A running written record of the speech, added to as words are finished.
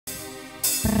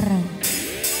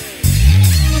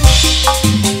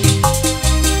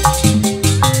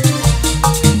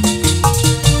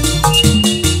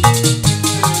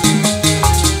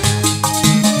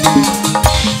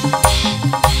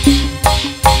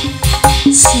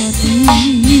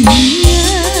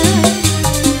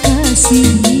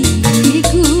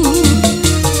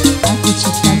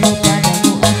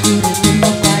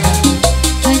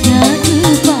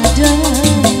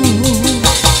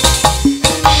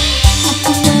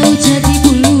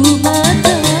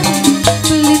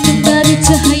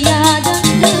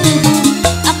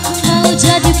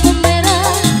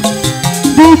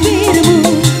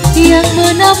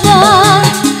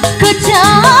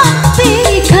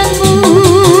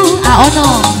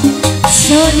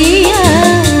Sonia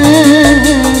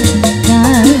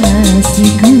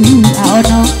kasihku,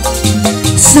 ono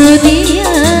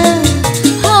Sonia,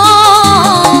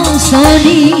 oh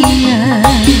Sonia,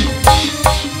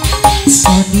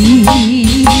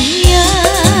 Sonia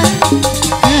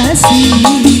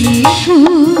kasihku,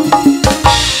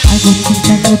 aku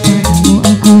cinta kepadamu,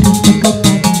 aku rindu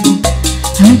kepadamu,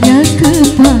 hanya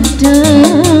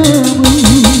kepadamu.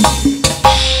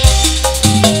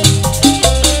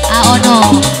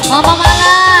 Mama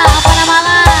malah, apa nama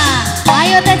malah?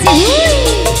 Ayo Teci.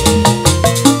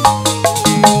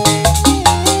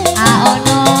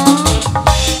 Aono.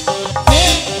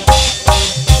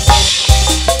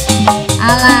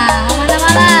 Alah, apa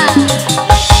nama malah?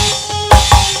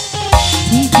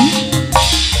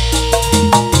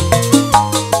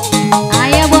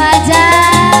 Ayo Bu Aja.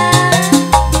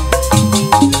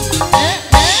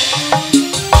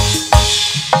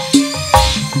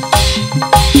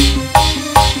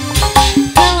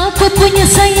 Punya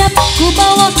sayap, ku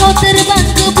bawa kau terbang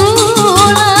ke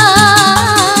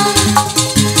bulan.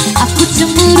 Aku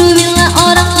cemburu bila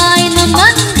orang lain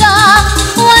memandang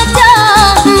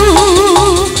wajahmu.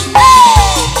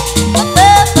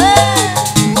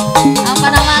 Apa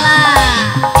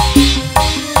namalah?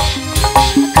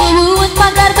 Ku buat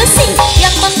pagar besi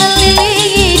yang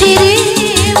mengelilingi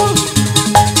dirimu,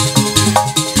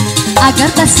 agar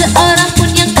tak seorang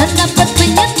pun yang kan dapat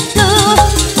menyentuh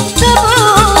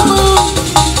tubuhmu.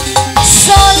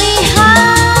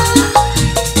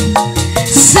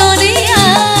 Sonia,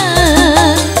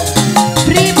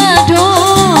 prima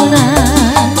donna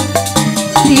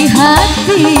di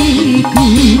hatiku.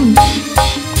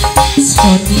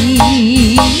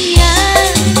 Sonia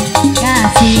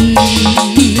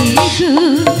kasihku,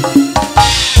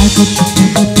 aku cinta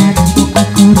kepadamu,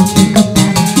 aku rindu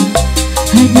kepadamu,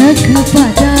 hanya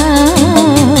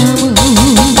kepadamu.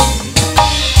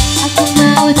 Aku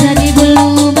mau jadi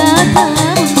bulu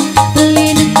matamu,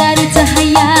 pelindung dari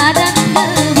cahaya dan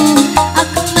debu.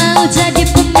 Aku mau jadi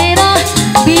pemerah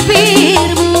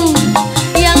bibirmu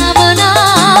yang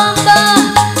menambah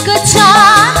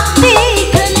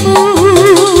kecantikanmu.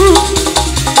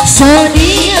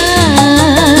 Sonia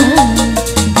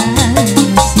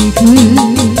kasihku,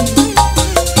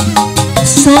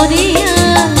 Sonia,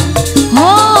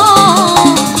 oh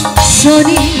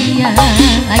Sonia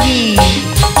lagi.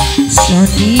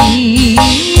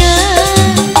 Sonia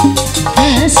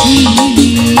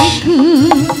kasihku,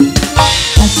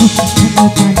 aku cinta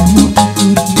kepadamu, aku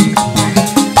rindu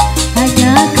kepadamu,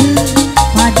 hanya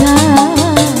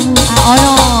kepadamu.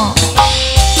 Aono.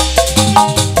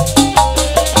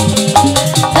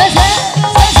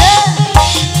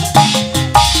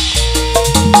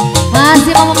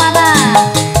 Masih mau malah.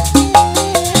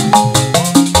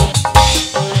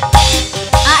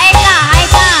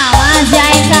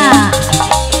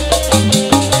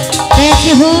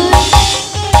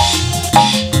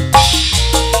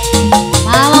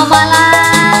 Mama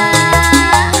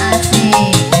malah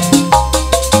asik.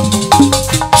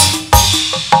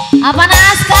 Apa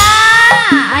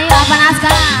naskah? Ayo apa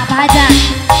naskah? Apa hajat?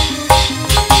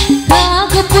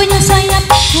 Aku punya sayap,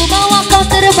 ku bawa kau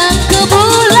terbang ke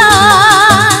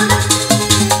bulan.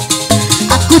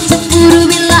 Aku cemburu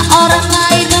bila orang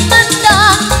lain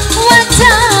memandang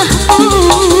wajahmu.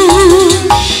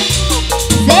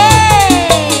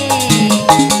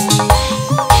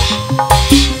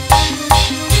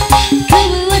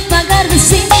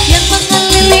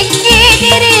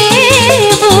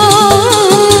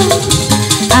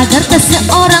 Agar tak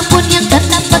seorang pun yang tak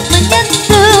dapat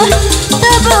menyentuh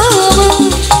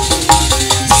tubuhmu.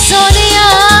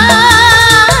 Sonia,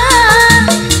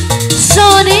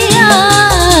 Sonia,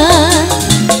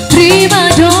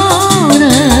 prima donna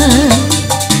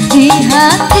di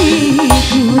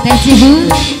hatiku. Tecibu,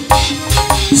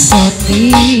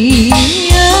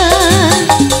 Sonia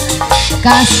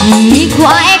kasihku.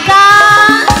 Eka,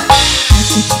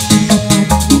 aku cinta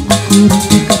kepadamu, aku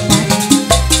rindu kepadamu,